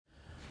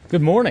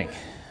Good morning.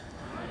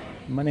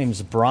 My name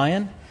is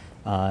Brian,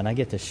 and I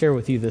get to share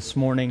with you this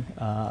morning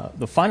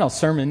the final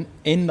sermon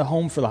in the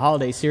Home for the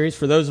Holiday series.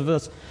 For those of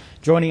us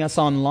joining us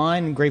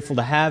online, I'm grateful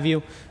to have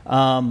you.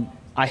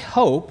 I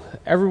hope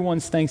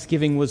everyone's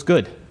Thanksgiving was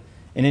good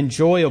and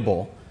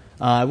enjoyable.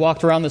 I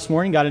walked around this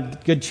morning, got a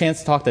good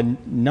chance to talk to a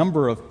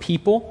number of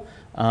people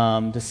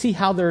to see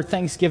how their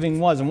Thanksgiving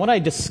was. And what I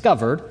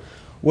discovered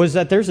was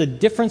that there's a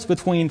difference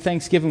between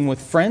Thanksgiving with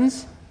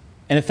friends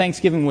and a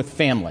Thanksgiving with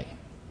family.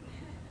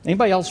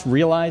 Anybody else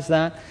realize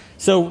that?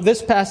 So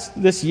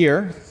this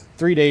year,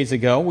 3 days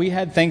ago, we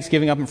had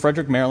Thanksgiving up in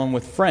Frederick, Maryland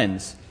with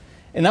friends.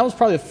 And that was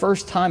probably the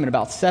first time in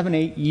about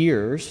 7-8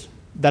 years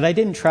that I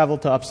didn't travel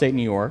to upstate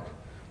New York,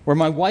 where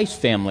my wife's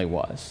family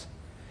was.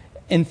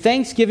 And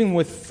Thanksgiving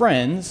with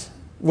friends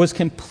was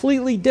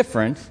completely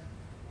different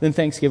than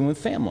Thanksgiving with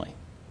family.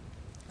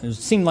 It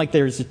seemed like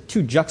there's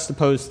two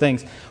juxtaposed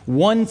things.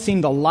 One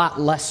seemed a lot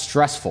less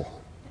stressful,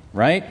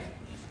 right?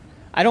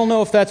 I don't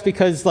know if that's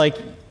because,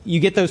 you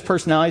get those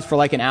personalities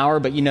for an hour,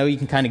 but you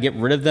can kind of get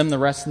rid of them the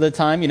rest of the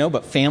time,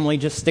 but family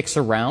just sticks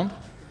around.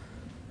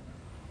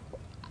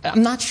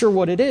 I'm not sure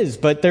what it is,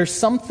 but there's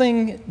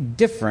something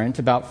different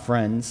about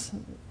friends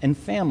and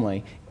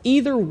family.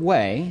 Either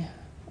way,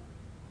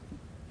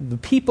 the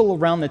people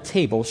around the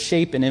table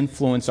shape and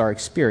influence our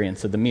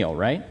experience of the meal,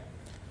 right?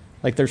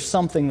 There's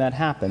something that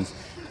happens.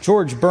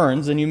 George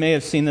Burns, and you may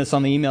have seen this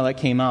on the email that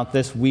came out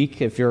this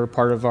week if you're a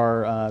part of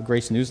our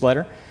Grace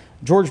newsletter.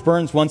 George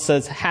Burns once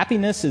says,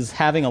 "Happiness is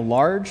having a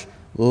large,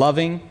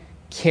 loving,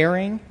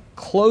 caring,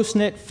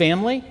 close-knit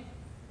family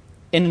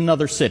in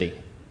another city."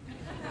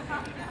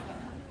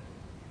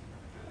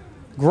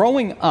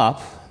 Growing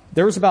up,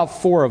 there was about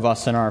 4 of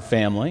us in our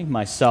family,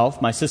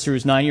 myself, my sister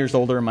who's 9 years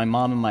older, and my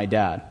mom and my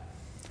dad.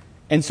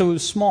 And so it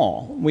was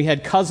small. We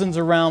had cousins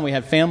around, we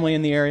had family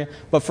in the area,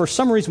 but for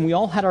some reason we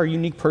all had our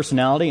unique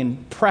personality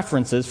and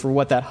preferences for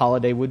what that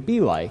holiday would be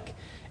like.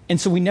 And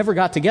so we never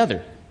got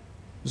together.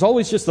 It was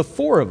always just the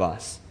 4 of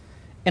us.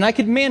 And I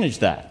could manage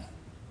that.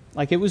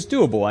 It was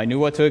doable. I knew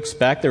what to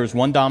expect. There was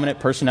one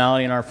dominant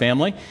personality in our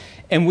family,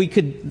 and we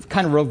could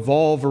kind of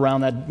revolve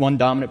around that one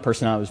dominant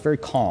personality. It was very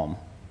calm.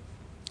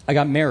 I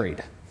got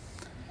married.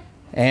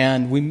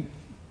 And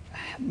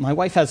my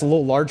wife has a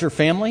little larger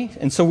family,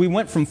 and so we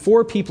went from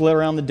 4 people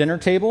around the dinner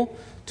table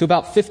to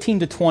about 15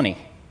 to 20.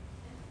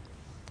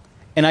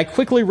 And I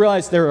quickly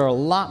realized there are a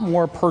lot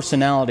more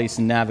personalities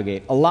to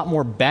navigate, a lot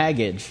more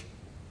baggage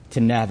to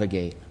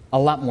navigate, a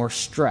lot more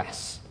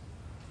stress,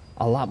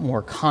 a lot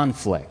more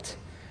conflict.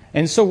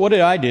 And so what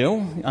did I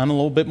do? I'm a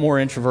little bit more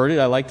introverted.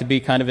 I like to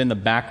be kind of in the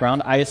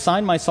background. I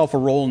assigned myself a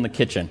role in the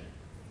kitchen.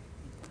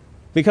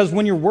 Because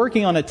when you're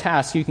working on a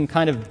task, you can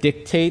kind of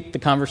dictate the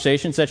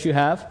conversations that you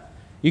have.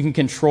 You can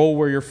control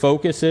where your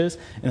focus is.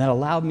 And that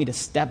allowed me to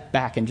step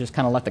back and just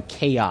kind of let the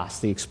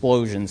chaos, the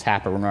explosions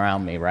happen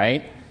around me,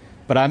 right?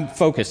 But I'm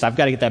focused. I've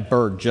got to get that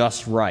bird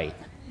just right.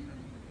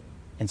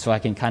 And so I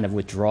can kind of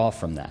withdraw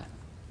from that.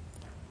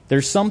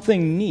 There's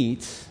something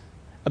neat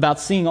about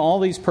seeing all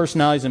these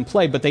personalities in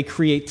play, but they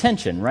create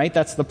tension, right?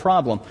 That's the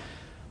problem.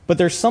 But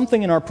there's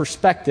something in our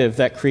perspective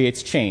that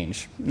creates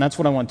change. And that's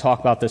what I want to talk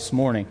about this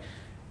morning.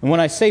 And when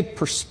I say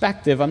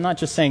perspective, I'm not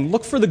just saying,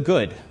 look for the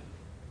good.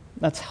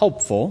 That's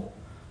helpful,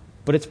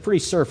 but it's pretty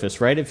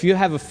surface, right? If you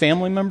have a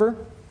family member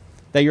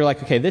that you're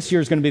like, okay, this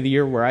year is going to be the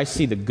year where I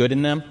see the good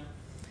in them,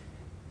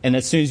 and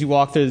as soon as you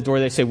walk through the door,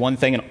 they say one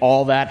thing, and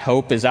all that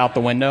hope is out the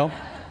window.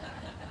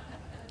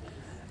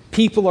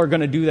 People are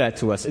going to do that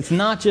to us. It's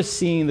not just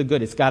seeing the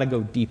good. It's got to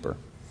go deeper.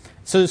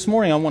 So this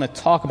morning I want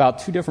to talk about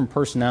 2 different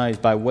personalities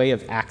by way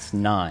of Acts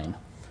 9.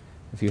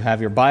 If you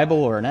have your Bible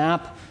or an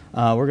app,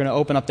 we're going to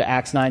open up to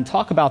Acts 9,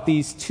 talk about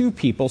these 2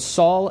 people,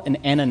 Saul and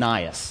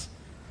Ananias.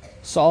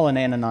 Saul and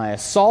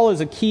Ananias. Saul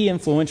is a key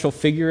influential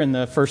figure in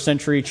the first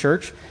century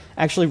church,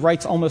 actually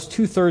writes almost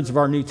 2/3 of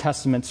our New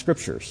Testament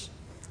scriptures.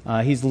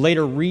 He's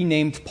later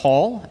renamed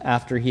Paul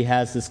after he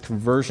has this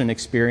conversion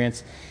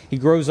experience. He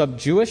grows up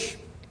Jewish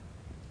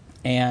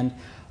and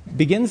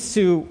begins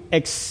to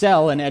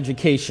excel in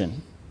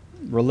education,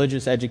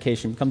 religious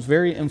education, becomes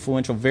very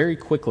influential very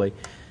quickly,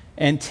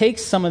 and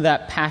takes some of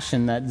that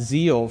passion, that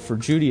zeal for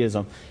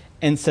Judaism,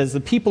 and says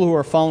the people who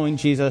are following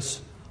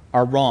Jesus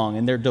are wrong,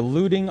 and they're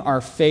diluting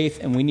our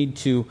faith, and we need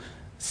to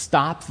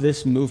stop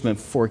this movement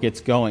before it gets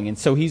going. And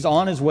so he's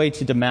on his way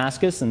to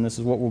Damascus, and this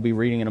is what we'll be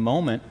reading in a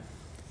moment,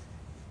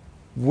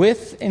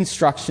 with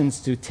instructions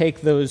to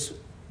take those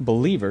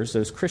believers,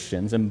 those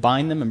Christians, and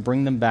bind them and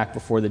bring them back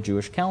before the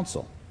Jewish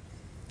council.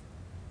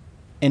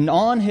 And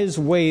on his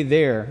way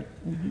there,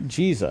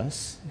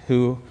 Jesus,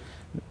 who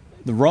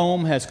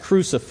Rome has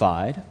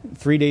crucified,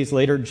 3 days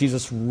later,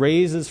 Jesus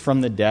raises from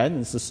the dead.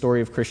 This is the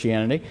story of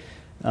Christianity.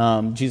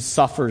 Jesus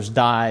suffers,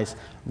 dies,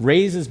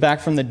 raises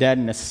back from the dead,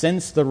 and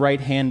ascends to the right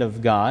hand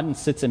of God and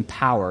sits in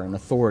power and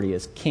authority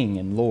as King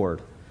and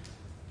Lord.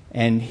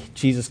 And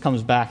Jesus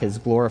comes back his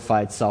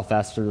glorified self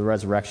after the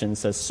resurrection and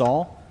says,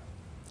 "Saul,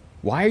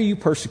 why are you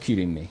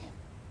persecuting me?"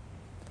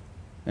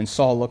 And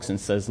Saul looks and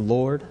says,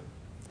 "Lord,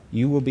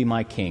 you will be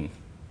my king.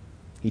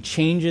 He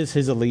changes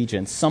his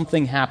allegiance.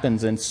 Something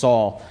happens in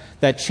Saul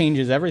that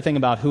changes everything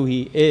about who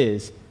he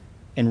is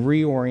and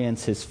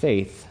reorients his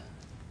faith,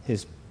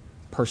 his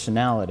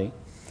personality.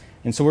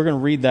 And so we're going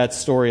to read that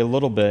story a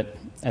little bit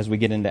as we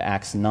get into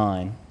Acts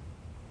 9.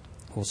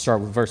 We'll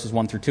start with verses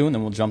 1 through 2, and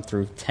then we'll jump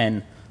through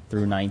 10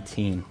 through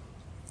 19.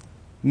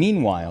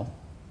 Meanwhile,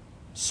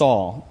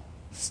 Saul,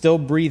 still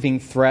breathing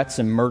threats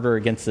and murder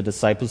against the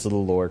disciples of the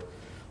Lord,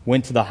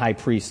 went to the high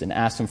priest and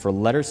asked him for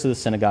letters to the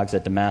synagogues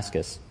at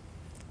Damascus,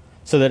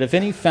 so that if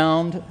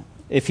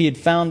he had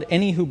found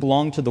any who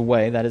belonged to the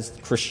way, that is,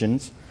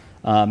 Christians,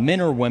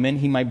 men or women,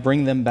 he might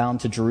bring them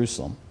bound to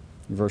Jerusalem.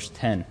 Verse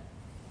 10.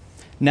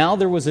 Now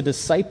there was a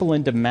disciple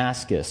in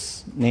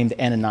Damascus named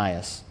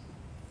Ananias.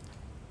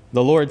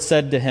 The Lord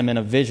said to him in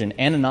a vision,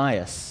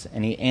 Ananias,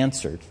 and he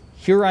answered,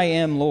 Here I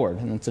am, Lord.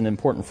 And it's an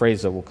important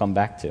phrase that we'll come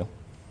back to.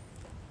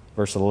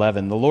 Verse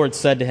 11, the Lord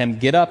said to him,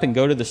 Get up and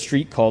go to the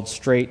street called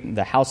Straight,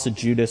 the house of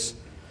Judas.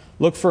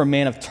 Look for a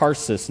man of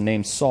Tarsus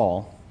named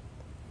Saul.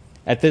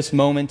 At this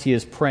moment he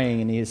is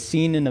praying, and he has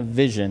seen in a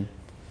vision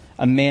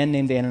a man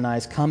named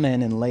Ananias come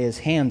in and lay his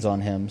hands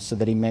on him so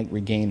that he might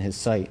regain his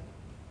sight.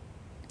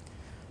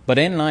 But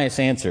Ananias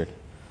answered,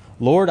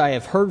 Lord, I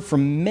have heard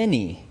from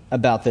many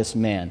about this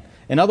man.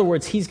 In other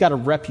words, he's got a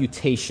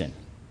reputation,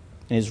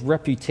 and his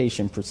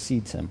reputation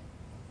precedes him.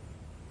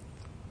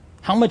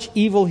 How much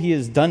evil he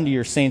has done to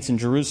your saints in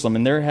Jerusalem,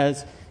 and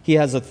he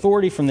has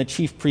authority from the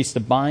chief priest to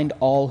bind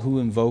all who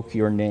invoke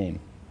your name.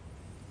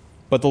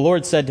 But the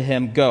Lord said to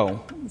him,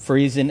 Go, for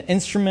he is an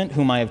instrument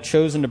whom I have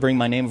chosen to bring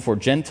my name before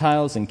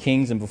Gentiles and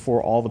kings and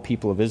before all the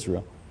people of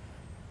Israel.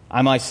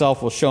 I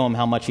myself will show him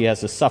how much he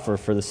has to suffer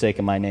for the sake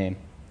of my name.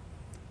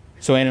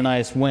 So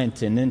Ananias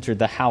went and entered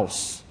the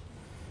house.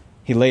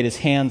 He laid his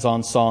hands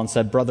on Saul and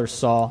said, Brother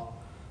Saul,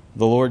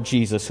 the Lord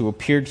Jesus, who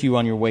appeared to you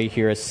on your way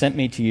here, has sent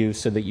me to you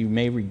so that you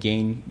may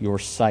regain your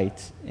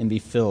sight and be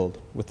filled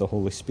with the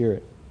Holy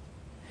Spirit.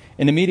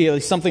 And immediately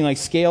something like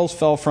scales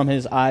fell from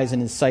his eyes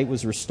and his sight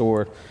was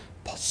restored.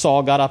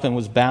 Saul got up and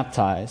was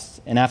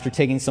baptized, and after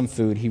taking some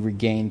food, he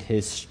regained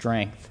his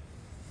strength.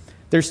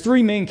 There's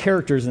three main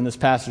characters in this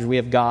passage. We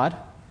have God,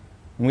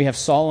 and we have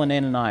Saul and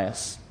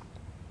Ananias.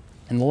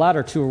 And the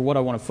latter two are what I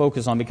want to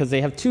focus on because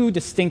they have two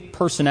distinct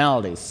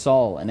personalities,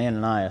 Saul and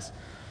Ananias.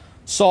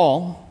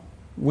 Saul,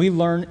 we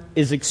learn,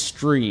 is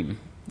extreme.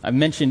 I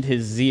mentioned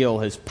his zeal,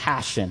 his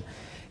passion.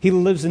 He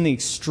lives in the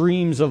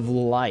extremes of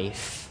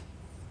life.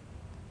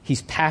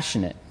 He's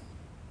passionate.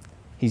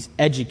 He's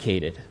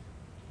educated.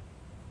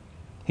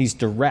 He's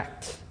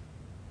direct.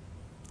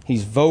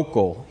 He's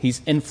vocal.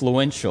 He's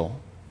influential.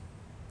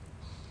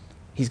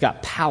 He's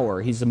got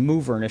power. He's a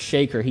mover and a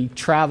shaker. He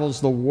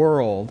travels the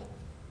world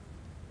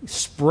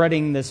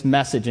spreading this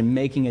message and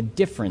making a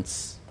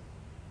difference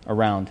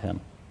around him.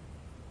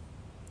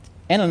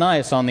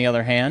 Ananias, on the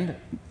other hand,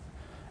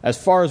 as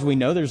far as we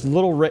know, there's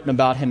little written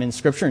about him in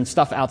Scripture and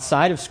stuff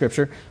outside of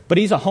Scripture, but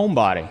he's a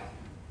homebody.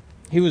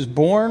 He was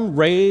born,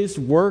 raised,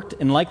 worked,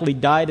 and likely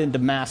died in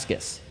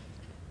Damascus.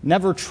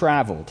 Never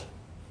traveled.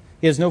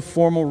 He has no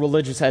formal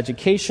religious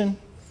education.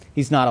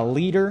 He's not a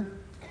leader.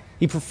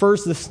 He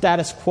prefers the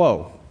status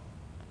quo.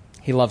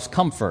 He loves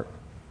comfort.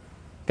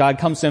 God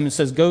comes to him and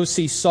says, Go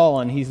see Saul.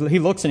 And he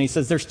looks and he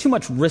says, There's too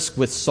much risk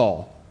with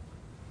Saul.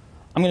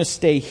 I'm going to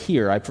stay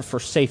here. I prefer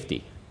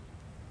safety.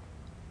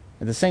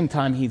 At the same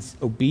time, he's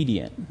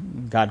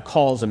obedient. God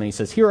calls him and he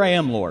says, Here I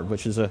am, Lord,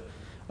 which is a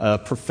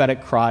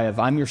prophetic cry of,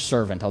 I'm your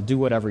servant. I'll do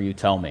whatever you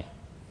tell me.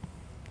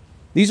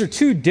 These are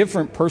two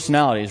different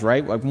personalities,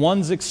 right? Like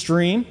one's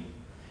extreme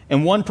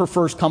and one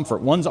prefers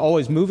comfort. One's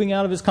always moving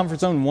out of his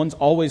comfort zone and one's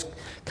always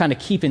kind of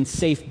keeping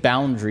safe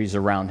boundaries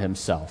around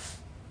himself.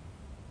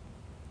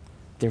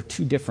 They're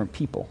two different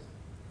people.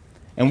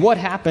 And what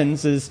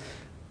happens is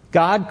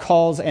God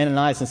calls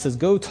Ananias and says,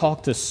 Go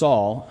talk to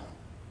Saul.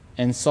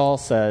 And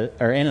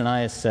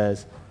Ananias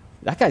says,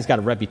 That guy's got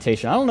a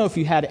reputation. I don't know if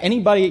you had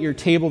anybody at your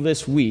table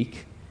this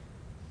week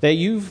that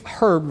you've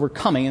heard were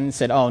coming and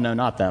said, Oh, no,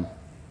 not them.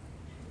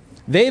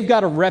 They've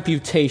got a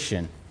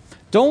reputation.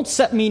 Don't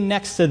set me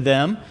next to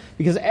them,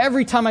 because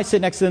every time I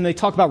sit next to them, they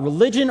talk about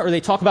religion or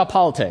they talk about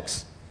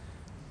politics.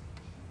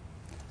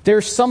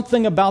 There's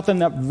something about them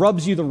that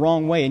rubs you the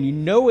wrong way, and you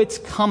know it's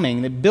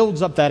coming. That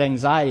builds up that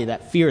anxiety,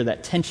 that fear,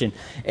 that tension,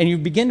 and you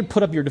begin to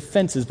put up your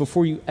defenses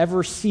before you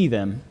ever see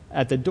them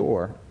at the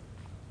door.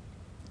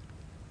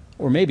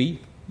 Or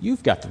maybe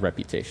you've got the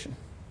reputation.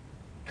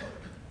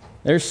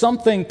 There's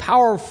something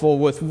powerful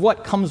with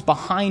what comes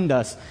behind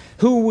us,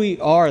 who we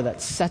are, that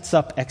sets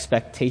up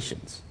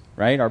expectations,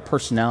 right? Our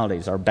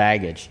personalities, our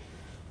baggage.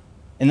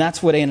 And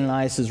that's what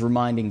Ananias is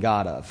reminding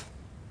God of.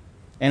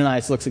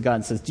 Ananias looks at God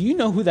and says, Do you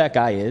know who that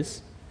guy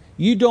is?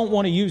 You don't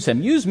want to use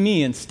him. Use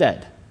me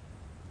instead.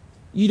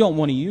 You don't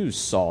want to use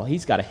Saul.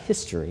 He's got a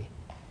history.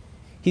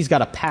 He's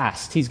got a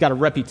past. He's got a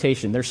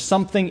reputation. There's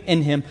something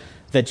in him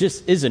that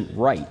just isn't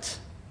right.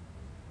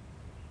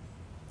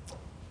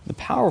 The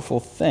powerful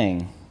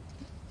thing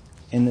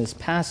in this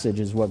passage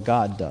is what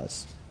God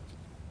does.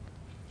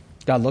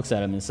 God looks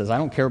at him and says, I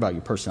don't care about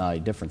your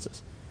personality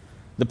differences.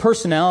 The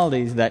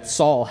personality that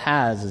Saul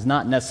has is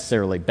not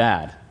necessarily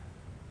bad.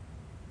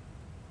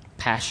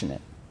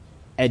 Passionate,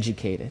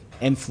 educated,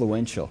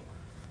 influential.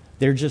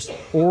 They're just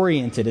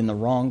oriented in the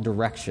wrong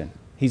direction.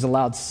 He's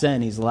allowed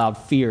sin, he's allowed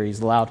fear, he's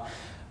allowed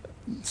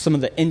some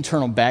of the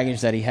internal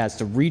baggage that he has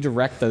to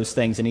redirect those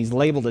things, and he's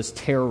labeled as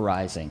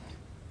terrorizing,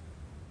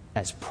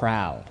 as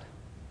proud,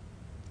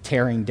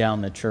 tearing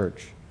down the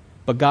church.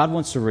 But God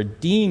wants to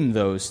redeem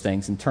those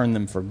things and turn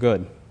them for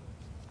good.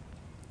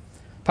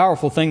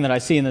 Powerful thing that I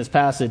see in this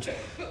passage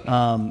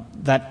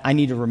that I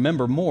need to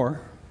remember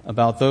more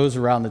about those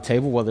around the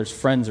table, whether it's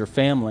friends or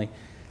family,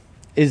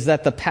 is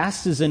that the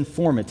past is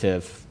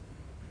informative.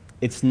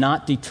 It's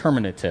not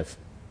determinative.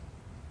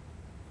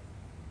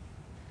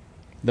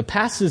 The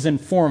past is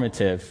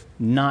informative,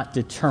 not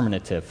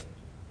determinative.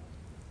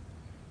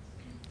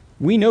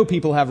 We know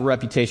people have a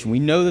reputation. We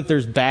know that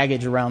there's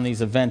baggage around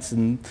these events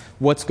and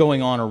what's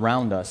going on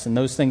around us, and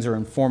those things are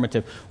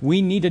informative.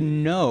 We need to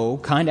know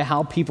kind of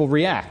how people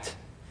react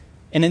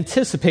and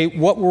anticipate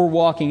what we're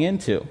walking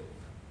into.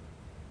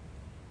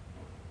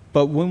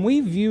 But when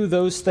we view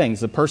those things,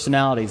 the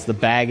personalities, the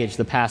baggage,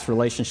 the past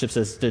relationships,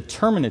 as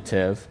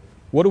determinative,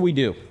 what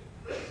do?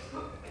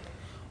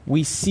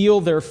 We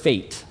seal their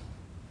fate.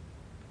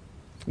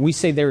 We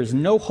say there is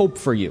no hope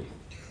for you.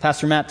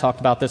 Pastor Matt talked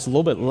about this a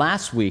little bit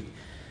last week.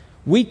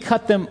 We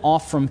cut them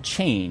off from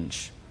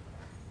change,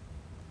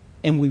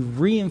 and we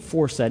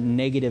reinforce that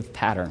negative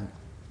pattern,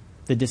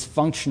 the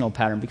dysfunctional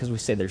pattern, because we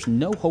say there's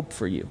no hope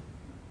for you.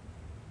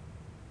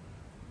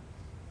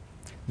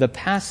 The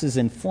past is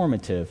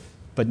informative,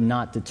 but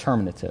not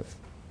determinative.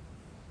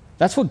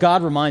 That's what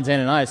God reminds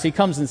Ananias. He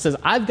comes and says,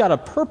 I've got a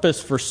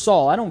purpose for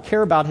Saul. I don't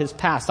care about his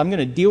past. I'm going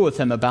to deal with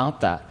him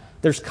about that.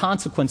 There's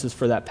consequences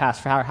for that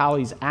past, for how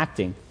he's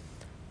acting.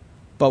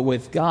 But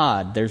with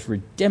God, there's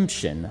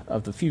redemption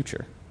of the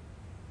future.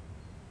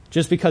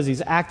 Just because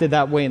he's acted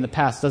that way in the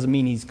past doesn't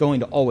mean he's going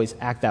to always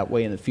act that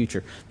way in the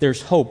future.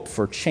 There's hope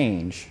for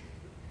change.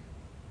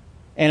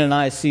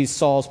 Ananias sees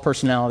Saul's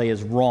personality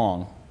as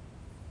wrong.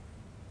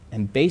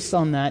 And based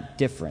on that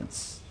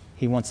difference,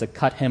 he wants to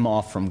cut him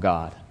off from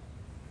God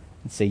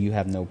and say, you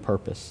have no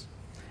purpose.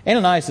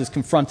 Ananias is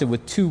confronted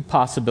with two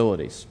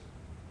possibilities.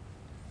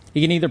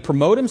 He can either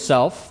promote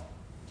himself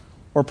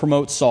or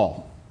promote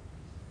Saul.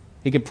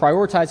 He can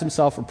prioritize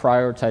himself or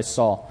prioritize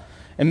Saul.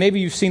 And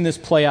maybe you've seen this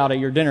play out at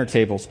your dinner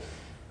tables.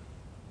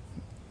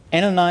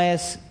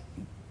 Ananias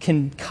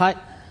can cut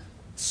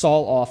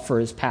Saul off for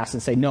his past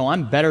and say, no,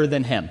 I'm better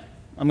than him.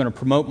 I'm going to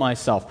promote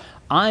myself.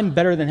 I'm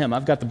better than him.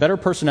 I've got the better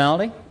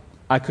personality.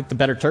 I cook the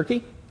better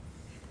turkey.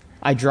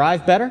 I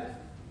drive better.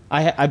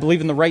 I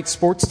believe in the right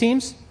sports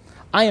teams.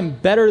 I am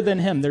better than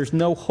him. There's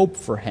no hope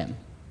for him.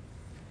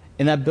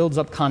 And that builds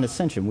up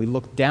condescension. We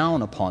look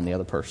down upon the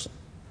other person.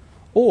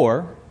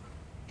 Or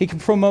he can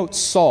promote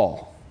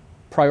Saul,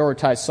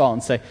 prioritize Saul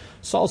and say,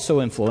 Saul's so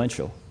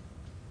influential.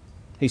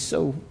 He's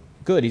so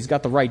good. He's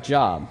got the right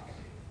job.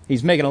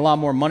 He's making a lot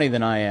more money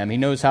than I am. He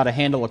knows how to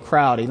handle a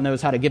crowd. He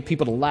knows how to get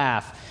people to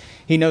laugh.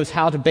 He knows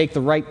how to bake the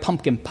right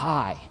pumpkin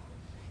pie.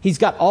 He's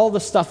got all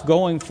the stuff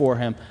going for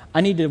him.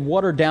 I need to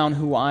water down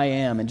who I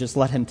am and just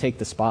let him take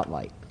the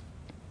spotlight.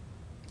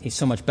 He's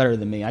so much better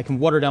than me. I can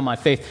water down my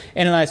faith.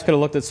 Ananias could have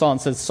looked at Saul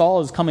and said, Saul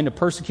is coming to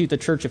persecute the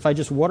church. If I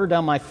just water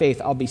down my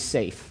faith, I'll be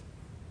safe.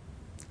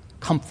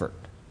 Comfort,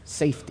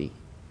 safety.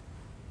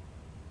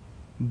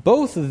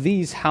 Both of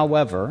these,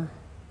 however,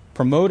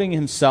 promoting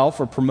himself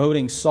or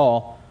promoting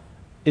Saul,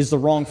 is the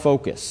wrong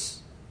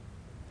focus.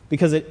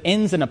 Because it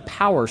ends in a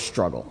power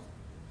struggle,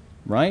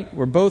 right?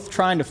 We're both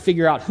trying to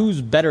figure out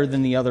who's better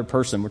than the other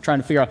person. We're trying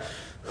to figure out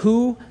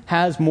who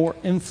has more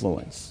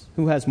influence,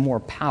 who has more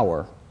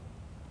power.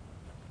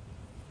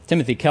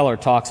 Timothy Keller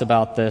talks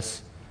about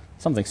this,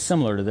 something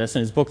similar to this,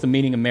 in his book, The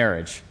Meaning of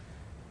Marriage.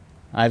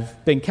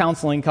 I've been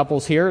counseling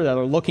couples here that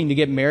are looking to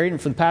get married,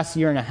 and for the past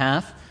year and a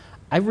half,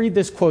 I read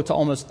this quote to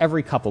almost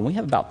every couple. We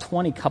have about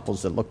 20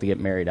 couples that look to get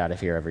married out of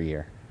here every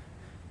year.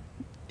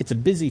 It's a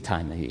busy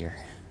time of year.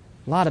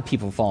 A lot of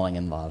people falling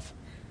in love.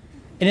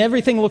 And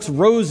everything looks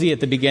rosy at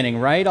the beginning,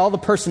 right? All the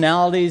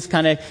personalities,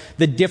 kind of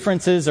the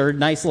differences are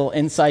nice little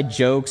inside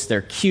jokes.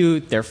 They're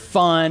cute. They're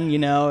fun. You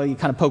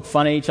kind of poke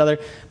fun at each other.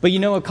 But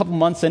a couple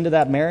months into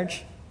that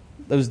marriage,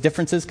 those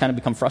differences kind of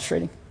become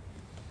frustrating.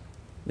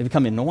 They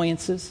become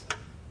annoyances.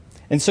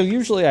 And so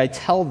usually I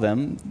tell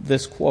them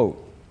this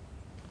quote.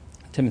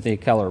 Timothy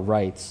Keller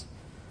writes,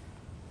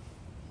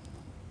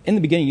 in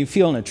the beginning, you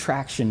feel an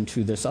attraction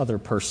to this other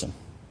person.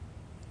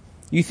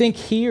 You think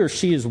he or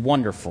she is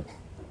wonderful.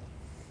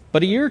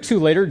 But a year or two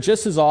later,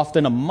 just as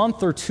often, a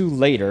month or two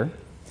later,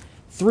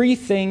 three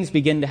things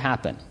begin to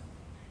happen.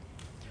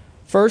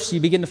 First,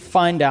 you begin to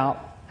find out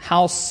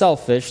how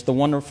selfish the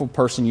wonderful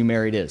person you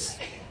married is.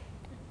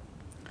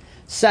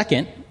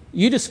 Second,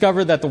 you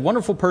discover that the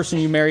wonderful person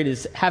you married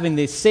is having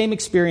the same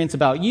experience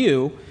about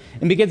you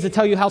and begins to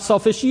tell you how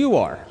selfish you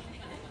are.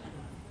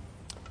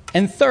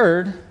 And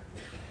third,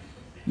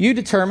 you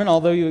determine,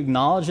 although you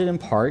acknowledge it in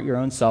part, your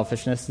own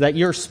selfishness, that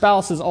your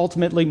spouse is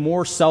ultimately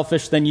more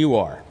selfish than you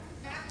are.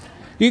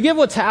 Do you get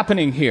what's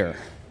happening here?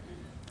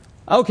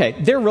 Okay,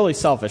 they're really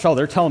selfish. Oh,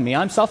 they're telling me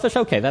I'm selfish?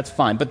 Okay, that's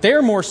fine. But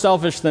they're more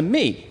selfish than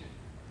me.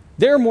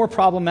 They're more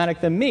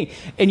problematic than me.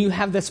 And you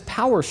have this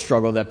power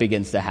struggle that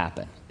begins to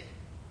happen.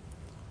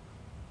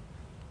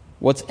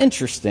 What's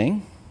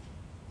interesting,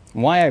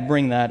 why I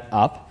bring that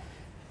up,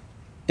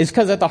 is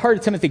because at the heart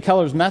of Timothy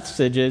Keller's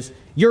message is,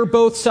 you're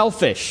both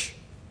selfish.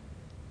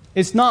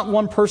 It's not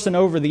one person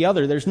over the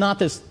other. There's not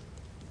this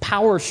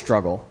power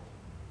struggle.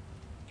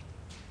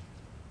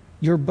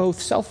 You're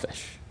both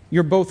selfish.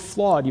 You're both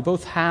flawed. You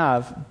both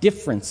have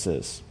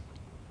differences.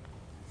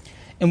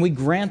 And we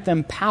grant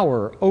them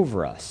power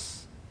over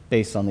us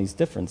based on these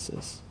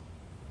differences.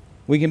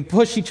 We can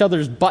push each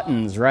other's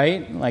buttons,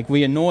 right? Like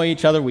we annoy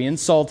each other, we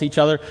insult each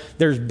other.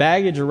 There's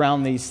baggage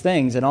around these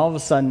things, and all of a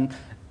sudden,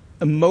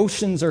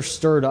 emotions are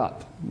stirred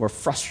up. We're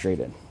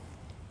frustrated.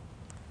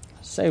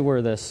 Say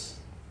we're this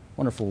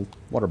wonderful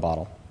water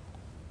bottle.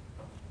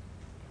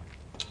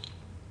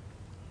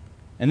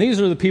 And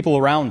these are the people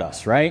around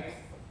us, right?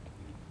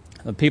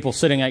 The people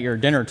sitting at your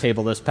dinner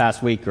table this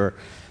past week, or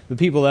the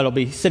people that'll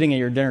be sitting at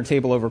your dinner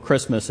table over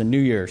Christmas and New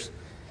Year's.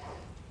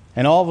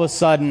 And all of a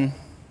sudden,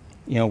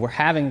 we're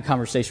having a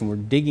conversation, we're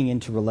digging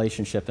into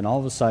relationship, and all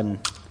of a sudden,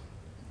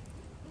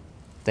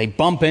 they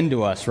bump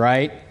into us,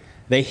 right?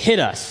 They hit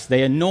us,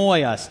 they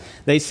annoy us,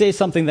 they say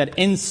something that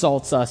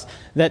insults us,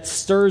 that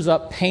stirs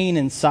up pain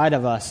inside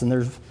of us, and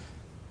they're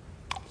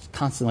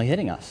constantly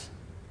hitting us.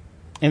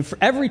 And for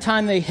every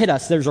time they hit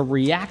us, there's a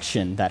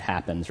reaction that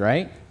happens,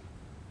 right?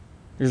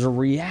 There's a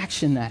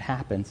reaction that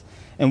happens.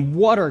 And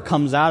water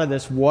comes out of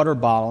this water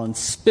bottle and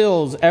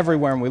spills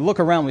everywhere. And we look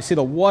around, we see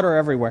the water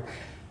everywhere.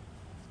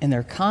 And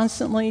they're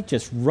constantly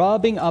just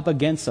rubbing up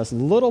against us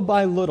little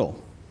by little.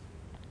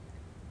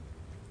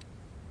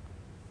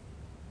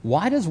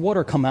 Why does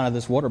water come out of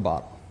this water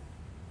bottle?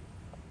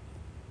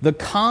 The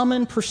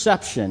common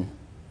perception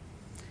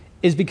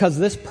is because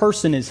this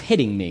person is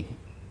hitting me.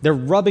 They're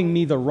rubbing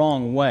me the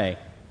wrong way.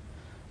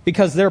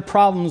 Because their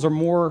problems are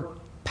more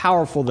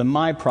powerful than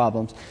my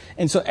problems.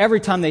 And so every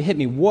time they hit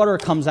me, water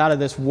comes out of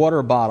this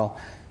water bottle.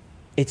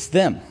 It's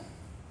them.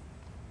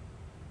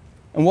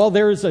 And while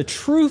there is a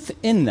truth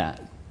in that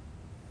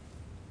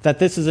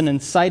this is an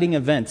inciting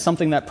event,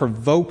 something that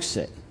provokes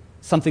it,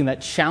 something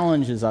that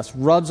challenges us,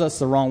 rubs us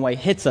the wrong way,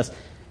 hits us,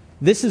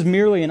 this is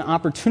merely an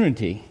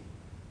opportunity.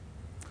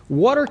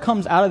 Water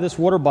comes out of this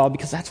water bottle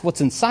because that's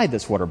what's inside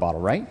this water bottle,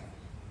 right?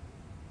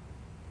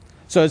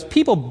 So as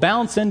people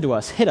bounce into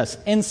us, hit us,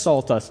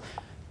 insult us,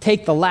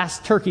 take the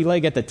last turkey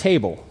leg at the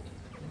table,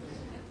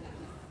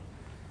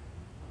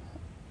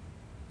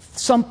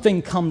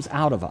 something comes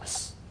out of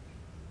us.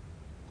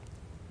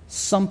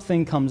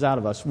 Something comes out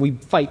of us. We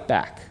fight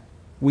back.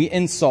 We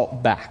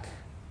insult back.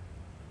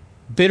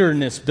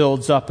 Bitterness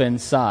builds up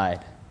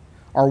inside.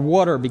 Our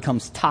water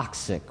becomes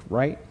toxic,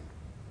 right?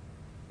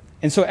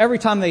 And so every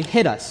time they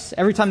hit us,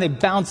 every time they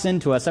bounce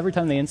into us, every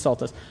time they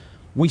insult us,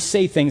 we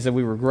say things that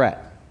we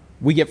regret.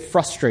 We get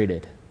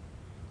frustrated.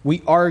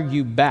 We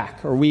argue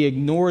back, or we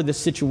ignore the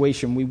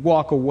situation. We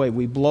walk away.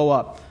 We blow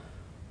up.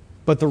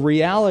 But the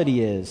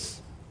reality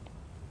is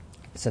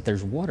that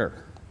there's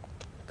water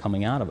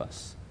coming out of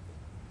us.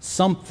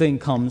 Something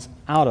comes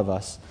out of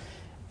us.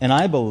 And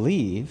I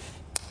believe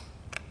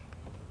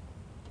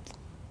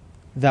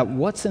that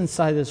what's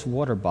inside this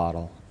water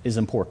bottle is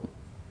important.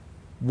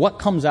 What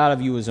comes out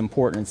of you is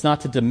important. It's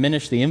not to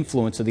diminish the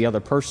influence of the other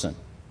person.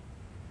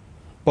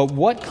 But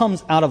what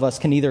comes out of us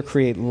can either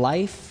create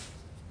life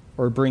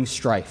or bring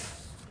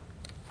strife.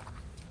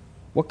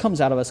 What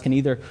comes out of us can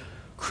either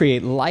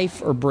create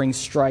life or bring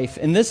strife.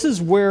 And this is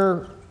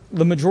where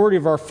the majority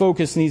of our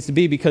focus needs to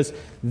be, because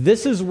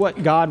this is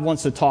what God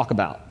wants to talk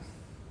about.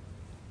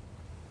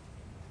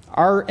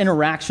 Our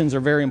interactions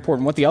are very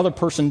important. What the other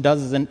person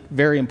does is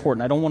very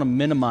important. I don't want to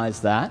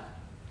minimize that,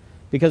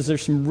 because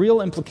there's some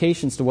real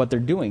implications to what they're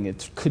doing.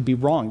 It could be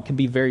wrong. It could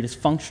be very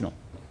dysfunctional.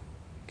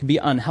 It could be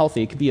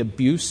unhealthy. It could be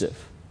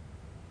abusive.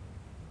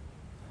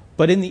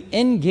 But in the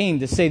end game,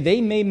 to say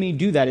they made me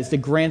do that is to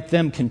grant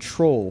them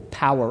control,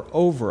 power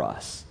over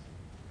us,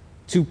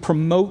 to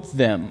promote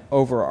them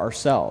over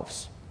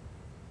ourselves.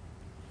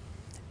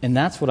 And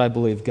that's what I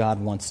believe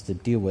God wants to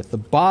deal with. The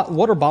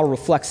water bottle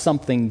reflects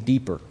something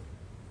deeper.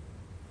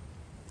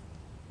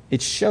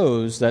 It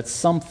shows that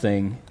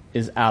something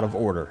is out of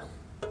order.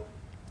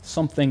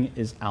 Something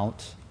is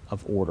out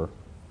of order.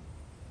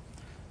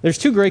 There's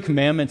two great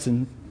commandments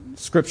in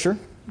Scripture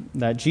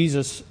that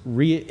Jesus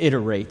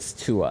reiterates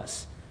to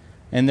us.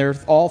 And they're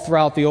all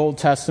throughout the Old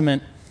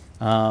Testament.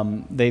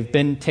 They've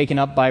been taken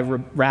up by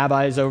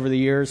rabbis over the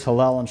years,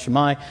 Hillel and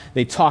Shammai.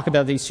 They talk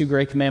about these two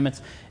great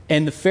commandments.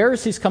 And the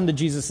Pharisees come to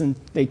Jesus and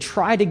they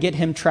try to get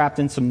him trapped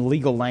in some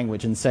legal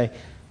language and say,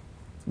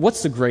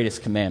 what's the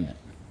greatest commandment?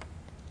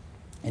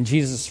 And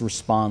Jesus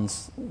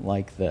responds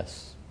like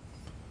this.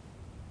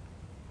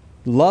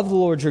 Love the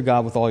Lord your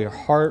God with all your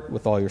heart,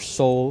 with all your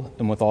soul,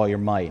 and with all your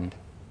mind.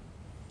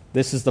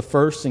 This is the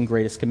first and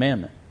greatest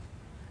commandment.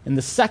 And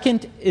the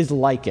second is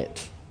like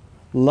it.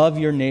 Love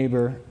your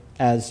neighbor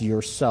as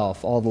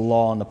yourself. All the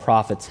law and the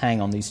prophets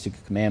hang on these two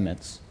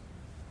commandments.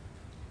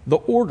 The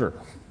order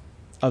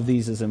of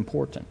these is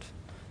important.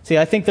 See,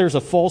 I think there's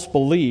a false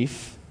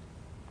belief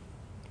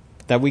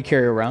that we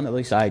carry around, at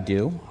least I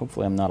do,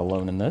 hopefully I'm not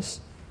alone in this,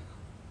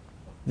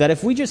 that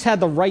if we just had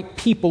the right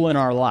people in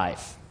our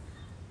life,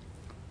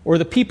 or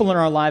the people in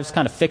our lives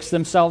kind of fixed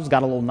themselves,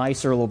 got a little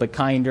nicer, a little bit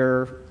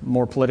kinder,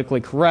 more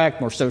politically correct,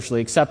 more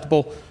socially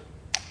acceptable,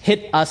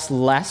 hit us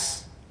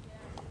less,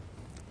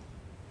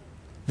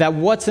 that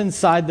what's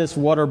inside this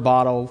water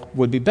bottle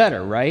would be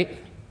better, right?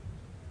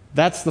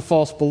 That's the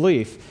false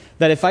belief.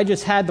 That if I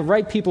just had the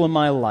right people in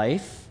my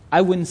life,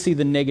 I wouldn't see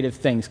the negative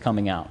things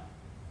coming out.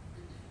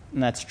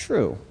 And that's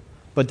true.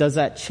 But does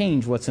that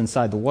change what's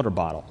inside the water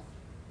bottle?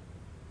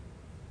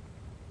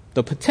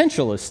 The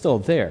potential is still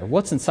there.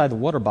 What's inside the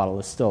water bottle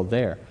is still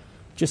there.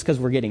 Just because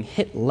we're getting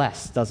hit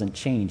less doesn't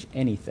change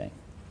anything.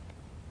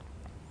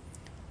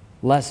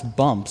 Less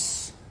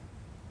bumps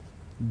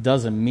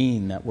doesn't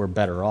mean that we're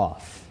better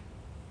off.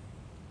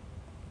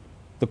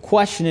 The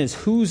question is,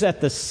 who's at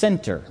the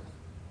center?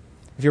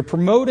 If you're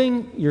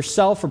promoting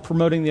yourself or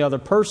promoting the other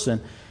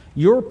person,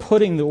 you're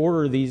putting the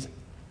order of these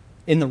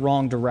in the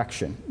wrong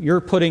direction.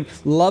 You're putting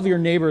love your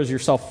neighbor as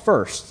yourself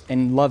first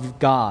and love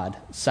God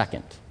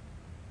second.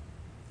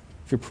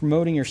 If you're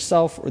promoting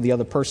yourself or the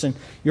other person,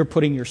 you're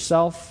putting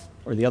yourself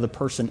or the other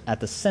person at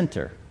the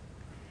center,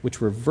 which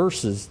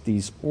reverses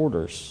these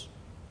orders.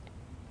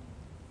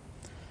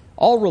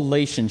 All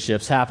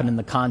relationships happen in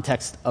the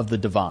context of the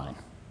divine.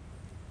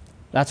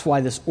 That's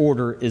why this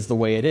order is the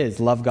way it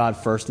is. Love God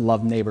first,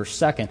 love neighbor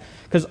second.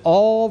 Because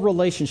all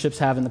relationships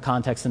have in the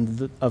context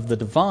of the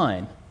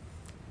divine.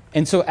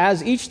 And so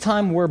as each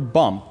time we're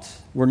bumped,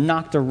 we're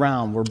knocked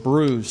around, we're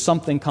bruised,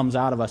 something comes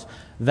out of us,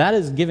 that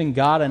is giving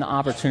God an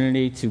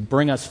opportunity to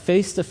bring us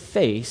face to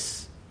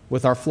face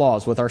with our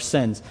flaws, with our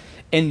sins.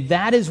 And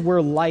that is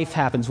where life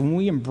happens. When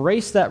we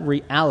embrace that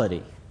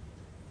reality,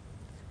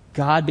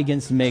 God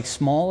begins to make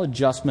small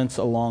adjustments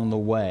along the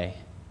way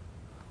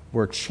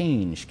where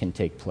change can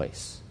take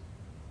place,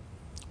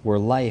 where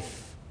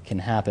life can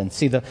happen.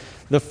 See,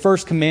 the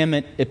first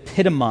commandment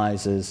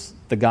epitomizes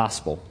the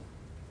gospel.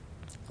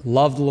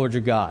 Love the Lord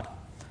your God.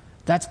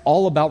 That's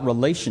all about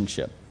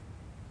relationship.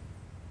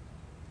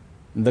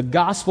 The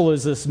gospel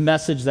is this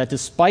message that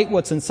despite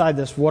what's inside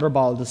this water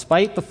bottle,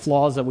 despite the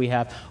flaws that we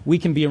have, we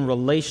can be in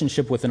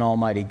relationship with an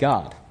almighty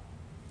God.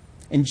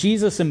 And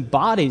Jesus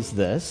embodies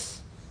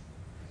this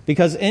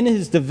because in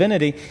his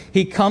divinity,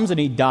 he comes and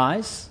he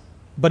dies,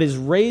 but is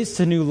raised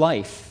to new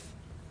life.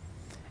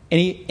 And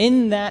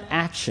in that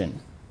action,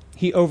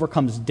 he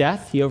overcomes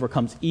death, he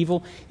overcomes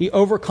evil, he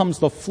overcomes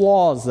the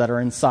flaws that are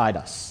inside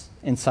us,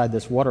 inside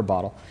this water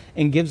bottle,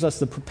 and gives us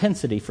the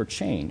propensity for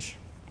change.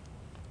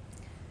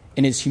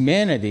 In his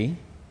humanity,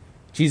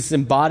 Jesus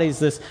embodies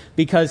this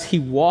because he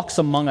walks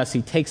among us,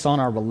 he takes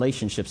on our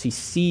relationships, he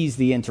sees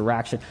the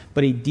interaction,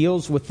 but he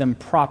deals with them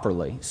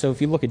properly. So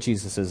if you look at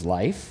Jesus'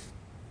 life,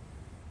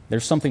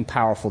 there's something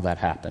powerful that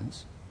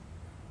happens.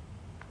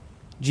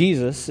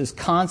 Jesus is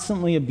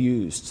constantly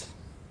abused.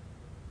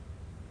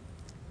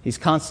 He's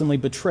constantly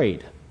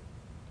betrayed.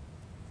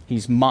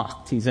 He's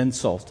mocked. He's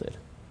insulted.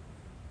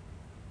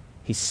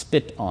 He's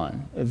spit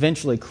on,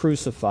 eventually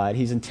crucified.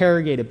 He's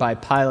interrogated by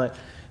Pilate,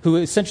 who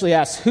essentially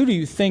asks, "Who do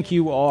you think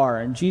you are?"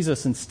 And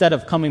Jesus, instead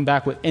of coming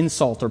back with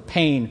insult or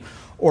pain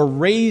or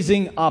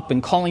raising up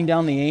and calling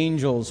down the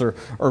angels or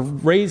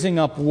raising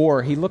up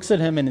war, he looks at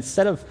him and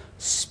instead of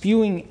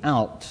spewing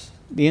out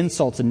the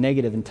insults and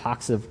negative and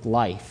toxic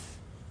life,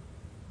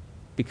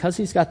 because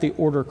he's got the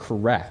order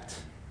correct,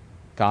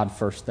 God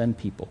first, then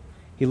people,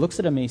 he looks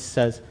at him and he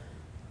says,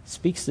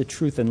 speaks the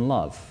truth in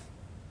love.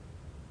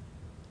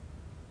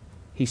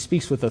 He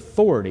speaks with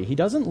authority. He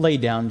doesn't lay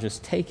down and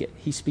just take it.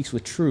 He speaks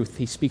with truth.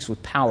 He speaks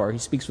with power. He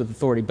speaks with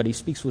authority, but he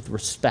speaks with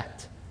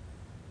respect,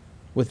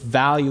 with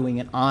valuing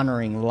and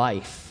honoring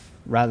life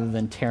rather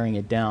than tearing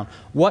it down.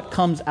 What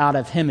comes out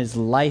of him is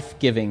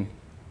life-giving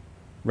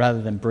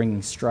rather than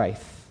bringing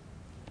strife.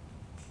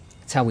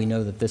 That's how we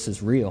know that this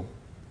is real.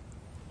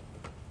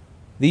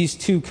 These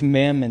two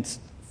commandments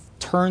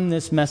turn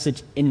this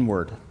message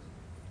inward.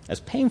 As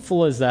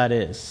painful as that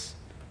is,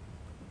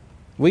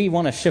 we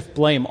want to shift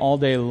blame all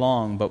day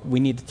long, but we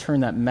need to turn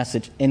that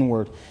message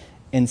inward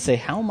and say,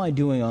 how am I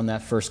doing on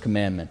that first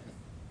commandment?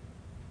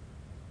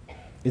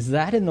 Is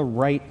that in the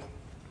right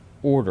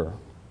order?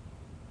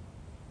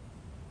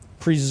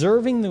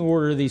 Preserving the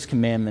order of these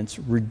commandments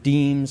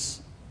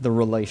redeems the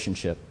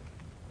relationship.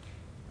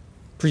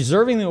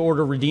 Preserving the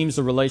order redeems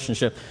the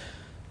relationship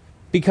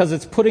because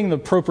it's putting the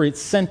appropriate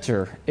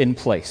center in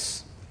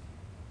place.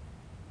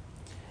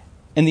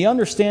 And the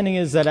understanding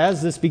is that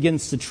as this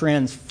begins to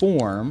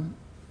transform,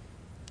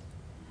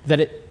 that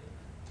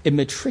it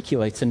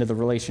matriculates into the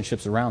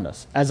relationships around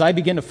us. As I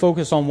begin to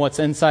focus on what's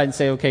inside and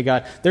say, okay,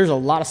 God, there's a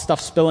lot of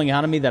stuff spilling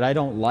out of me that I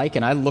don't like,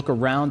 and I look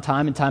around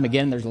time and time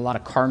again, there's a lot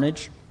of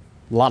carnage,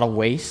 a lot of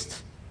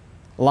waste,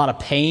 a lot of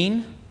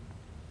pain.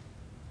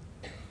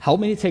 Help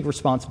me to take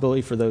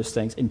responsibility for those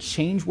things and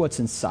change what's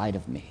inside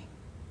of me.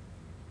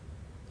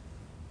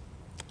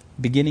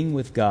 Beginning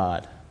with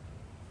God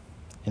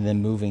and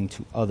then moving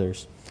to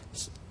others.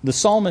 The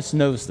psalmist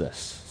knows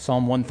this.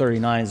 Psalm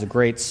 139 is a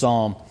great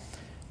psalm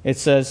It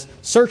says,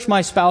 search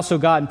my spouse, O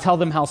God, and tell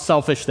them how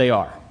selfish they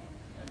are.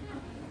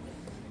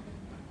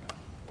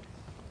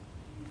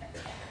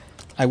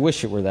 I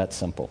wish it were that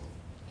simple.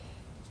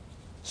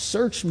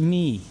 Search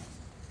me,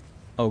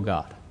 O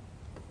God.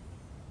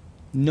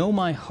 Know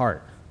my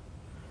heart.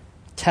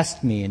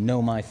 Test me and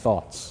know my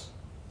thoughts.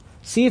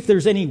 See if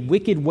there's any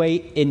wicked way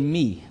in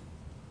me,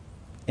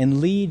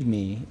 and lead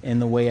me in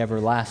the way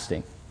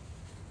everlasting.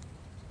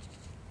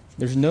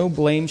 There's no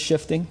blame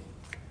shifting.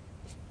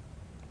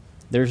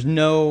 There's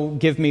no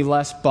give me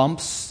less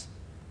bumps.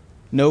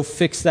 No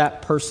fix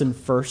that person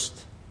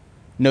first.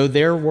 No,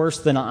 they're worse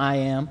than I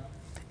am.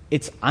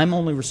 It's I'm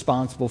only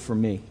responsible for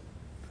me.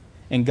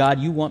 And God,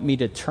 you want me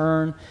to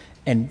turn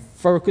and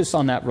focus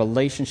on that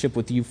relationship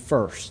with you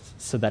first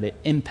so that it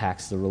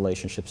impacts the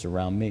relationships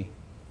around me.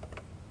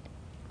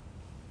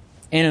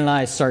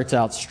 Ananias starts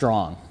out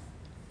strong.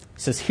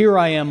 He says, here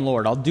I am,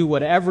 Lord. I'll do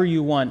whatever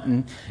you want.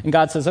 And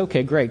God says,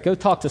 okay, great. Go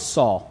talk to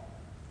Saul.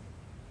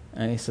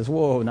 And he says,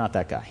 whoa, not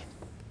that guy.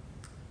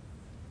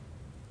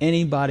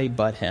 Anybody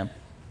but him.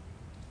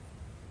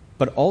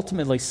 But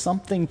ultimately,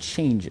 something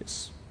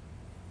changes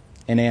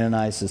in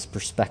Ananias'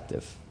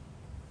 perspective.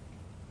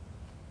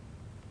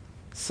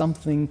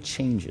 Something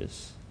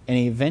changes. And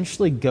he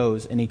eventually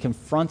goes and he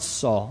confronts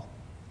Saul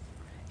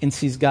and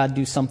sees God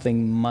do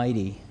something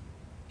mighty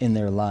in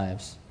their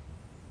lives.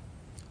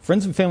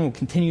 Friends and family will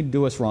continue to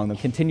do us wrong. They'll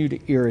continue to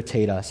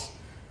irritate us.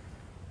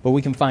 But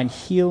we can find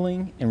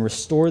healing and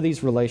restore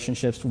these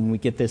relationships when we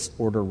get this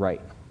order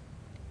right.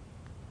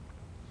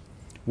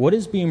 What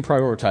is being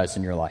prioritized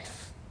in your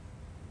life?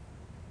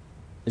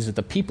 Is it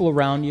the people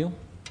around you,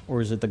 or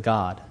is it the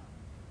God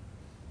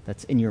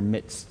that's in your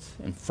midst,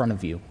 in front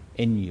of you,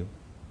 in you?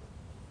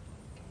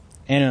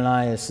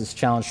 Ananias is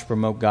challenged to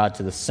promote God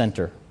to the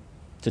center,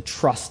 to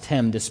trust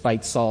him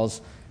despite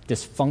Saul's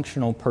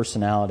dysfunctional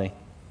personality.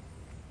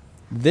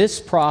 This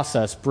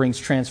process brings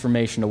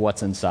transformation to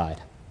what's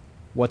inside.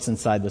 What's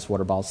inside this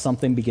water bottle.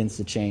 Something begins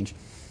to change.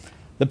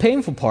 The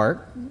painful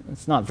part,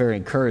 it's not very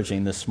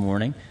encouraging this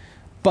morning,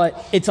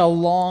 but it's a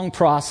long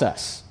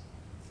process.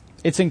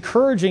 It's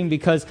encouraging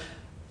because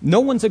no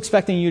one's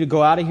expecting you to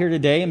go out of here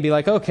today and be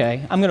like,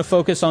 okay, I'm going to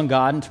focus on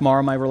God and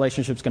tomorrow my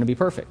relationship's going to be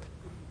perfect.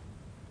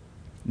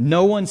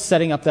 No one's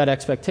setting up that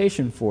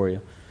expectation for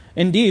you.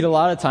 Indeed, a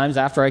lot of times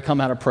after I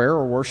come out of prayer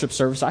or worship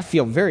service, I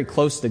feel very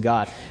close to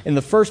God. And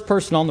the first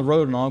person on the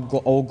road in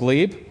Old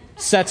Glebe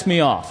sets me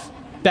off.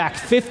 Back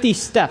 50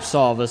 steps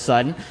all of a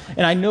sudden,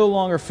 and I no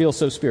longer feel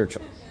so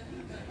spiritual.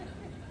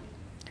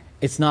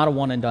 It's not a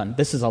one and done.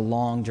 This is a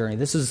long journey.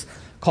 This is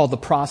called the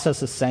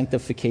process of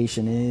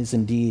sanctification. It is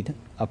indeed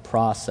a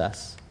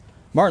process.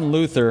 Martin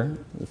Luther,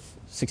 the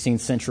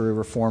 16th century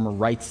reformer,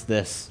 writes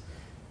this.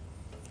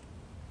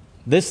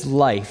 This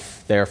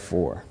life,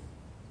 therefore,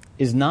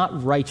 is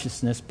not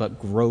righteousness but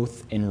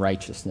growth in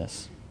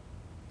righteousness.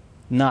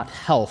 Not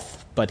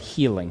health but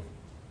healing.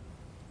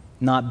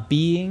 Not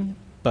being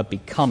but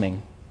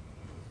becoming.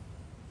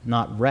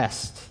 Not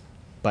rest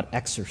but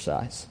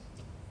exercise.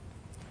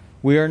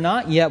 We are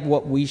not yet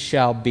what we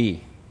shall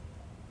be,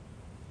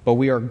 but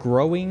we are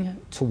growing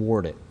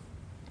toward it.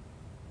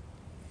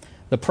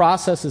 The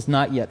process is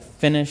not yet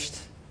finished,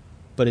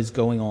 but is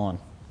going on.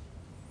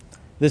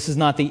 This is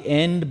not the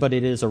end, but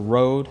it is a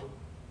road.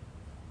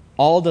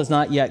 All does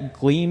not yet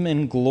gleam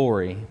in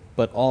glory,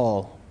 but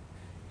all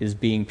is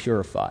being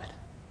purified.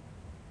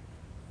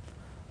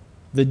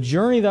 The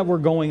journey that we're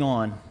going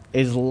on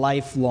is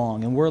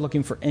lifelong, and we're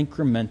looking for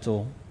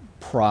incremental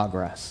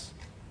progress.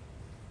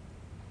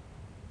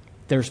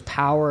 There's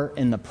power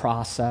in the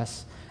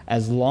process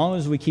as long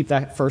as we keep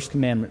that first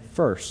commandment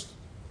first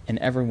and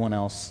everyone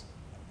else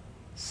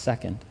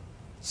second.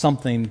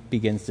 Something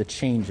begins to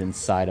change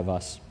inside of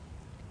us.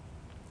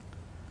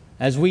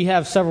 As we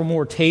have several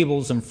more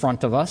tables in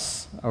front of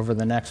us over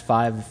the next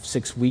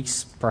 5-6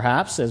 weeks,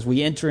 perhaps, as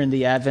we enter into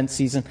the Advent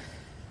season,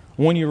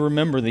 I want you to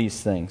remember these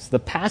things. The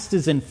past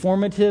is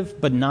informative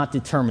but not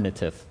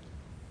determinative.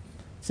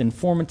 It's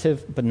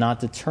informative but not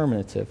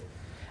determinative.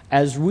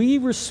 As we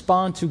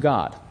respond to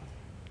God,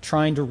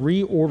 trying to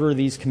reorder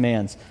these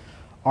commands,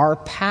 our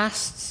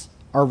pasts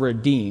are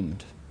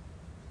redeemed.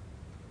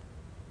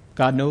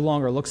 God no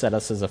longer looks at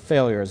us as a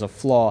failure, as a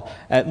flaw.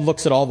 It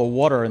looks at all the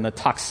water and the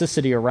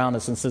toxicity around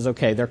us and says,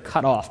 okay, they're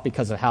cut off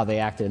because of how they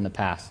acted in the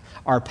past.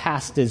 Our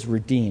past is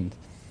redeemed.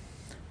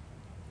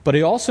 But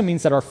it also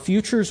means that our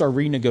futures are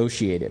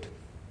renegotiated.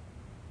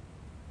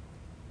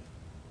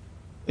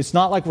 It's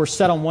not like we're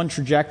set on one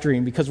trajectory,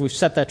 and because we've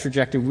set that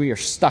trajectory, we are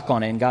stuck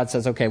on it. And God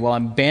says, okay, well,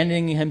 I'm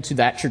abandoning him to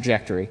that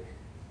trajectory.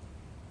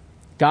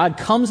 God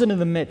comes into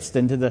the midst,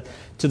 to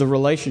the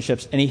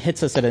relationships, and he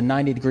hits us at a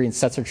 90 degree and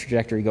sets our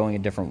trajectory going a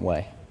different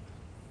way.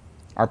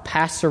 Our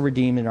pasts are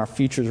redeemed and our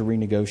futures are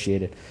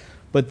renegotiated.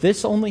 But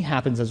this only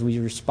happens as we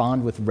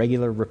respond with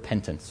regular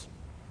repentance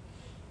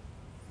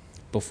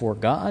before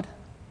God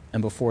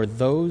and before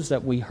those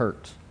that we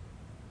hurt.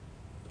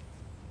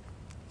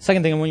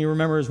 Second thing I want you to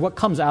remember is what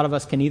comes out of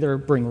us can either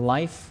bring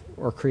life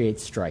or create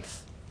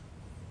strife.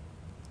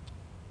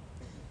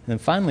 And then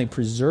finally,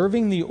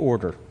 preserving the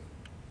order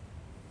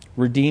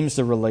redeems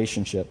the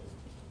relationship.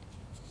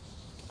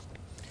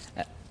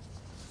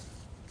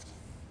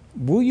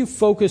 Will you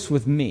focus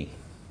with me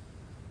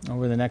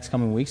over the next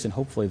coming weeks and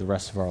hopefully the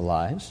rest of our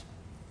lives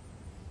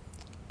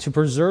to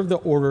preserve the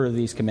order of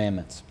these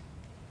commandments?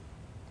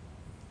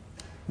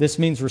 This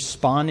means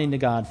responding to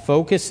God,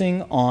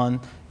 focusing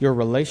on your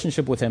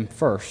relationship with Him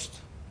first,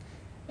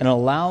 and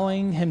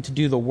allowing Him to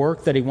do the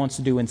work that He wants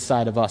to do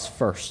inside of us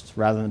first,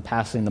 rather than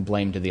passing the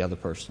blame to the other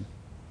person.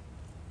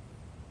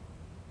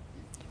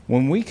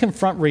 When we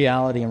confront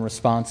reality and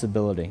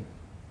responsibility,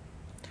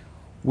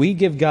 we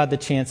give God the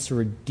chance to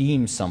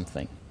redeem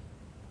something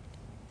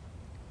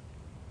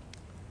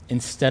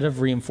instead of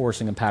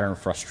reinforcing a pattern of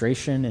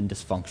frustration and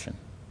dysfunction.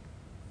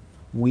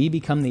 We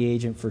become the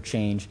agent for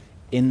change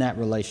in that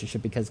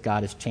relationship because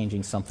God is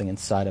changing something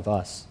inside of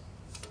us.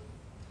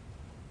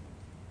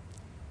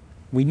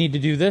 We need to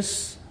do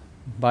this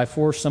by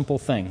 4 simple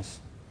things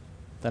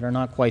that are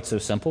not quite so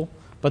simple,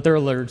 but they're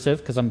alliterative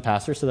because I'm a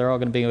pastor, so they're all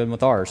going to be in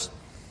with ours.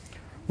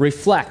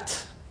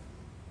 Reflect.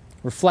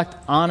 Reflect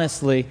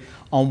honestly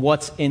on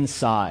what's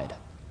inside.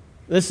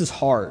 This is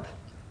hard.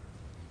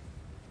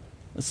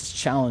 This is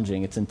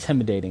challenging. It's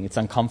intimidating. It's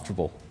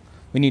uncomfortable.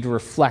 We need to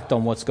reflect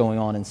on what's going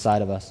on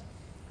inside of us.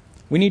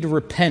 We need to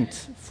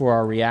repent for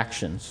our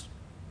reactions.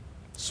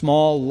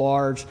 Small,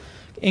 large.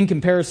 In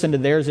comparison to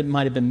theirs, it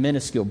might have been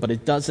minuscule, but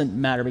it doesn't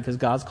matter because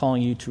God's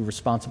calling you to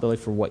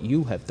responsibility for what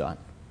you have done.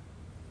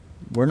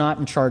 We're not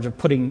in charge of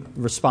putting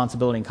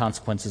responsibility and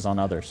consequences on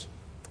others.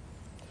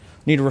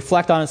 We need to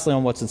reflect honestly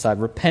on what's inside,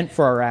 repent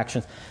for our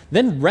actions,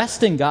 then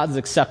rest in God's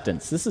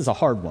acceptance. This is a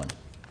hard one.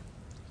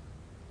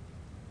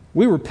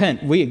 We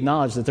repent, we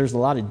acknowledge that there's a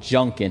lot of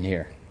junk in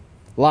here.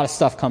 A lot of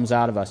stuff comes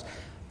out of us.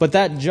 But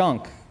that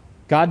junk,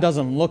 God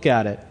doesn't look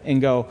at it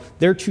and go,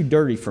 they're too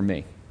dirty for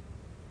me.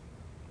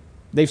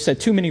 They've said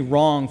too many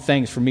wrong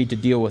things for me to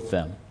deal with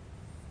them.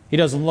 He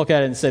doesn't look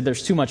at it and say,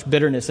 there's too much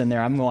bitterness in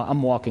there, I'm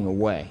walking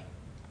away.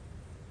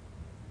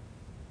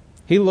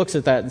 He looks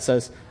at that and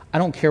says, I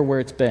don't care where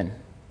it's been.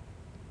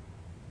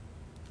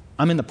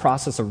 I'm in the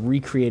process of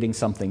recreating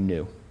something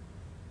new.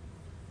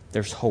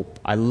 There's hope.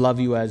 I love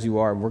you as you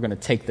are, and we're going to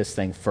take this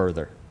thing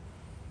further.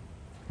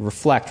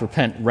 Reflect,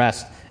 repent,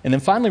 rest, and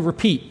then finally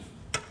repeat.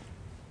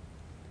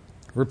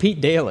 Repeat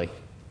daily.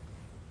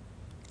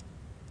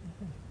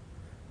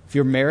 If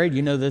you're married,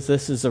 you know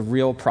this is a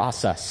real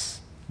process.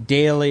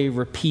 Daily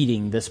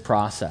repeating this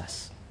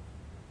process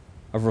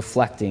of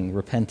reflecting,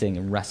 repenting,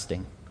 and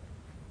resting.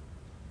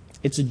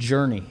 It's a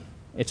journey.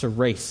 It's a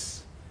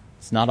race.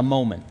 It's not a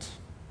moment.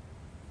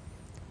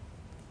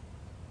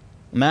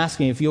 I'm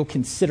asking if you'll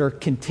consider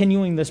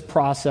continuing this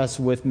process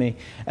with me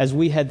as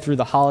we head through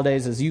the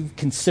holidays, as you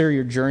consider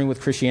your journey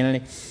with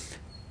Christianity.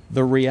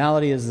 The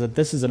reality is that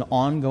this is an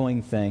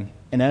ongoing thing.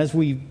 And as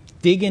we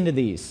dig into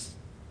these,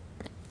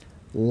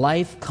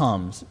 life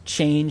comes,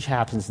 change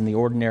happens in the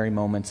ordinary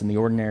moments, in the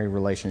ordinary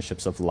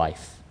relationships of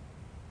life.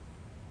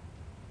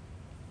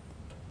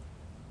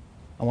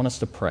 I want us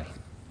to pray.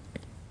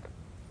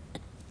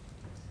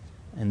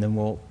 And then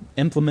we'll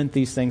implement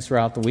these things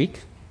throughout the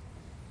week.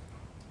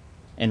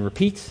 And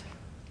repeat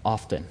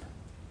often.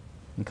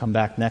 And come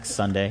back next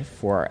Sunday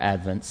for our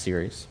Advent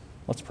series.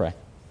 Let's pray.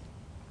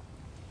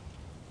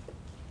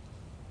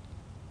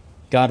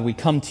 God, we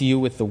come to you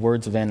with the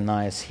words of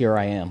Ananias, here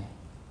I am.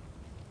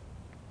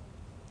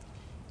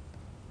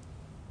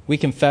 We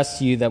confess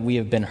to you that we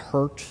have been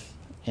hurt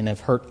and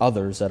have hurt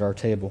others at our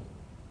table.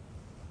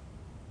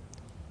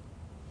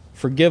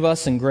 Forgive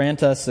us and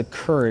grant us the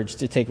courage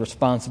to take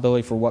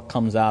responsibility for what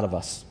comes out of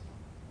us.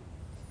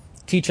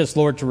 Teach us,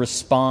 Lord, to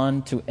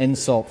respond to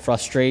insult,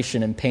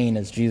 frustration, and pain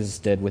as Jesus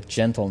did with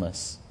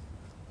gentleness,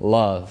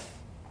 love,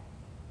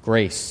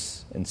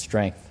 grace, and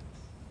strength.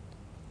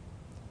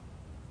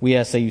 We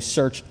ask that you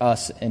search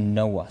us and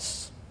know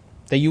us,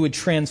 that you would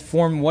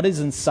transform what is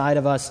inside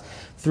of us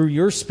through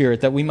your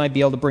Spirit, that we might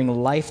be able to bring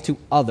life to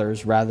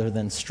others rather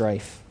than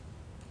strife.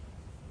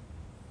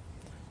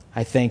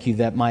 I thank you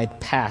that my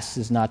past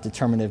is not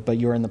determinative, but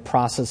you're in the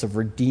process of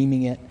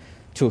redeeming it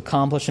to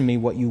accomplish in me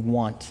what you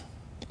want.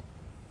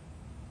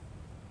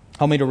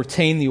 Help me to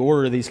retain the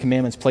order of these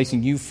commandments,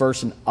 placing you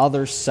first and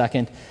others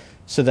second,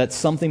 so that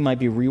something might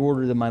be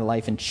reordered in my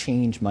life and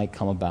change might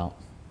come about.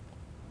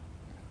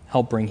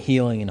 Help bring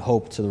healing and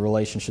hope to the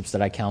relationships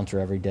that I encounter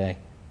every day.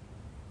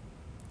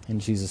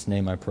 In Jesus'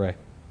 name I pray.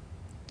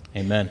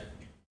 Amen.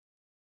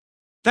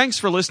 Thanks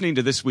for listening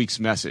to this week's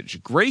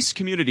message. Grace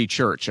Community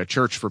Church, a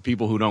church for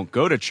people who don't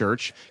go to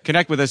church.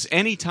 Connect with us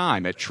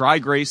anytime at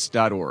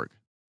trygrace.org.